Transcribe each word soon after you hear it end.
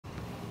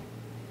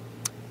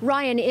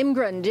Ryan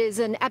Imgrund is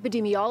an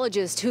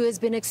epidemiologist who has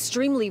been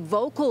extremely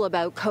vocal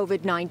about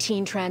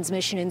COVID-19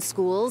 transmission in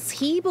schools.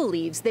 He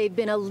believes they've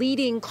been a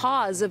leading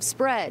cause of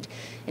spread.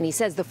 And he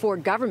says the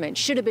Ford government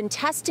should have been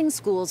testing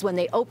schools when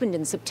they opened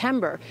in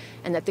September,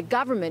 and that the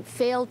government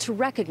failed to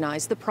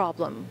recognize the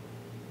problem.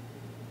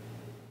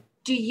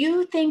 Do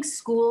you think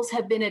schools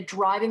have been a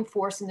driving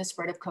force in the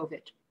spread of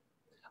COVID?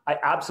 I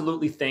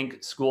absolutely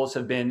think schools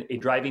have been a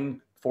driving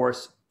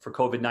force for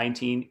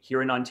COVID-19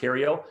 here in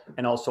Ontario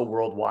and also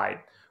worldwide.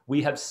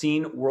 We have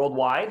seen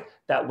worldwide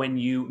that when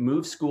you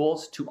move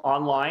schools to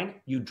online,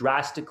 you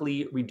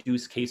drastically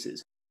reduce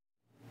cases.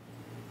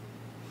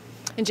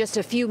 And just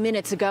a few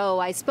minutes ago,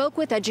 I spoke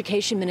with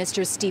Education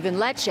Minister Stephen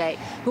Lecce,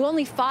 who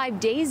only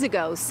 5 days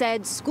ago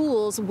said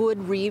schools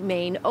would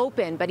remain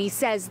open. But he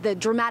says the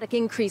dramatic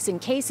increase in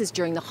cases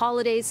during the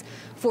holidays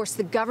forced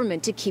the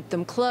government to keep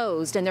them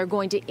closed. And they're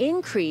going to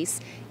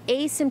increase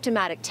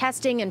asymptomatic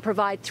testing and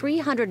provide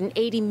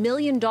 $380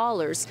 million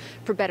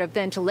for better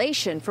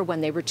ventilation for when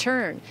they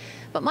return.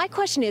 But my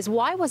question is,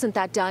 why wasn't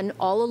that done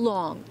all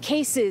along?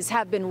 Cases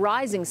have been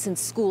rising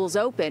since schools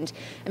opened,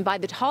 and by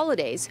the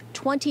holidays,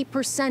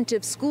 20%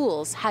 of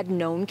schools had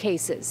known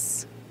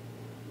cases.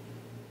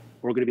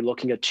 We're going to be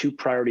looking at two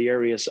priority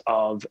areas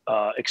of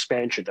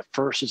expansion. The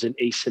first is in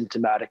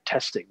asymptomatic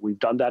testing. We've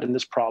done that in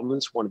this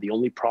province, one of the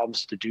only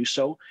provinces to do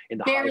so in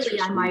the highest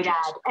risk I might add.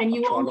 And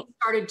you only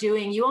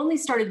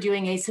started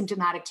doing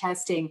asymptomatic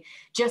testing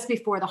just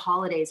before the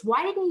holidays.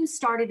 Why didn't you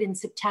start it in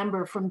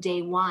September from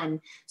day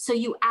one, so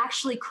you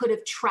actually could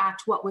have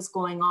tracked what was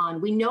going on?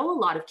 We know a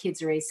lot of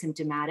kids are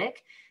asymptomatic,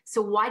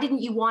 so why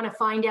didn't you want to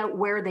find out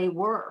where they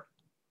were?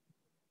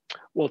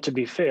 Well, to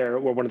be fair,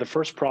 we're one of the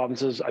first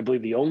provinces, I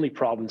believe the only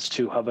province,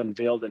 to have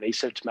unveiled an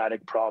asymptomatic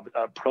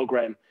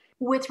program.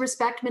 With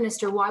respect,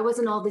 Minister, why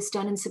wasn't all this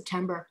done in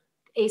September?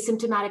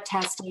 Asymptomatic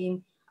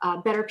testing,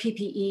 better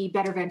PPE,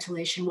 better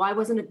ventilation. Why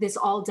wasn't this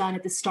all done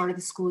at the start of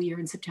the school year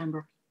in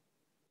September?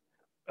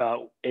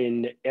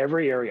 In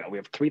every area, we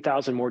have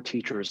 3,000 more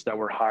teachers that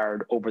were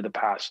hired over the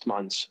past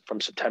months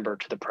from September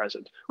to the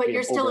present. But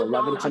you're still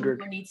acknowledging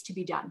what needs to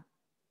be done.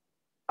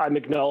 I'm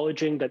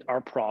acknowledging that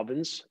our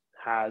province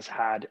has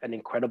had an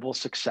incredible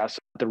success.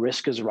 The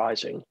risk is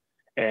rising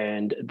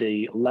and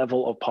the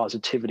level of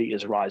positivity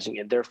is rising,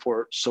 and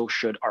therefore so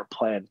should our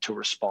plan to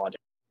respond.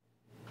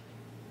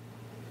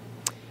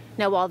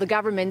 Now, while the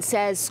government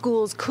says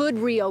schools could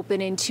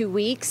reopen in 2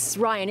 weeks,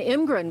 Ryan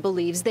Imgrund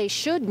believes they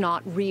should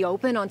not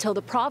reopen until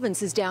the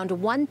province is down to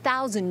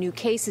 1,000 new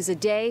cases a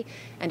day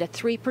and a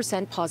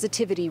 3%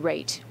 positivity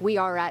rate. We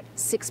are at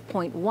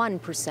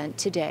 6.1%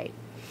 today.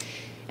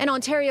 And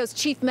Ontario's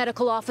Chief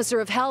Medical Officer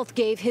of Health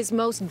gave his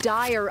most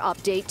dire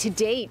update to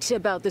date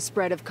about the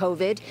spread of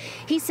COVID.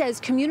 He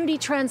says community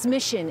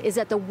transmission is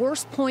at the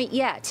worst point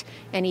yet,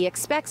 and he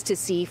expects to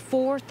see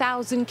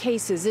 4,000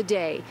 cases a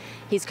day.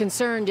 He's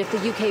concerned if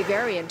the UK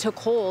variant took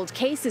hold,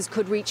 cases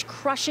could reach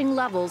crushing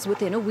levels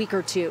within a week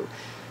or two.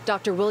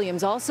 Dr.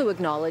 Williams also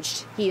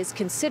acknowledged he is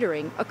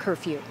considering a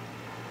curfew.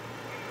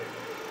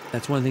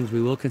 That's one of the things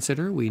we will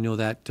consider. We know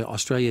that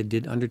Australia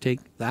did undertake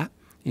that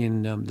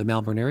in the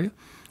Melbourne area.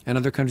 And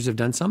other countries have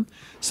done some.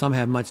 Some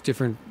have much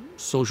different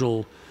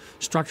social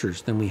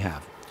structures than we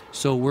have.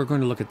 So we're going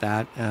to look at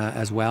that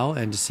as well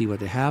and to see what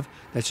they have.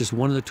 That's just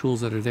one of the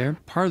tools that are there.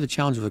 Part of the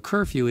challenge of a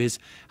curfew is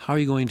how are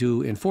you going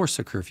to enforce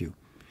a curfew?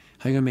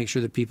 How are you going to make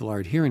sure that people are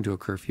adhering to a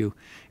curfew?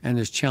 And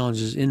there's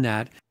challenges in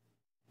that.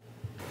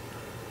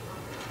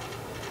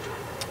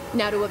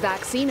 Now to a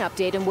vaccine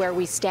update and where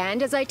we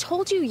stand. As I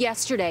told you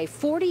yesterday,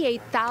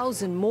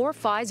 48,000 more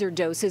Pfizer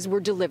doses were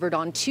delivered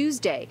on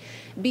Tuesday.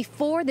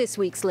 Before this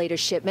week's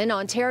latest shipment,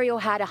 Ontario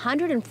had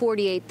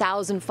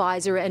 148,000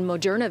 Pfizer and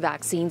Moderna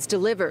vaccines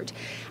delivered.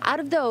 Out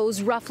of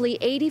those, roughly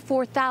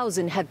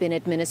 84,000 have been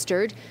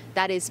administered.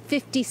 That is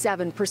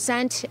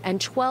 57% and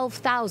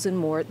 12,000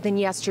 more than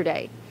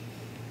yesterday.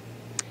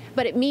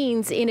 But it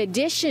means in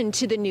addition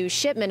to the new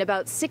shipment,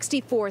 about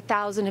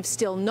 64,000 have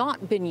still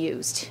not been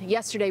used.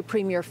 Yesterday,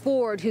 Premier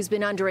Ford, who's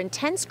been under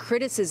intense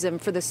criticism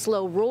for the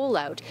slow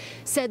rollout,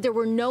 said there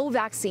were no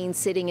vaccines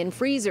sitting in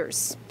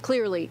freezers.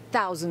 Clearly,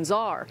 thousands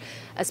are.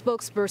 A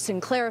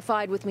spokesperson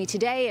clarified with me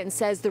today and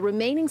says the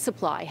remaining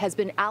supply has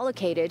been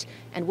allocated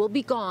and will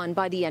be gone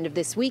by the end of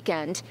this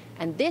weekend.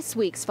 And this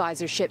week's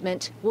Pfizer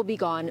shipment will be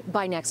gone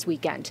by next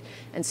weekend.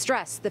 And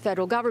stressed the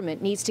federal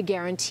government needs to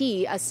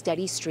guarantee a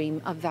steady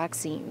stream of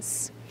vaccines.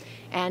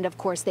 And of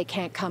course, they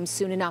can't come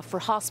soon enough for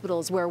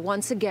hospitals where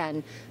once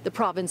again the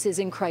province is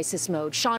in crisis mode.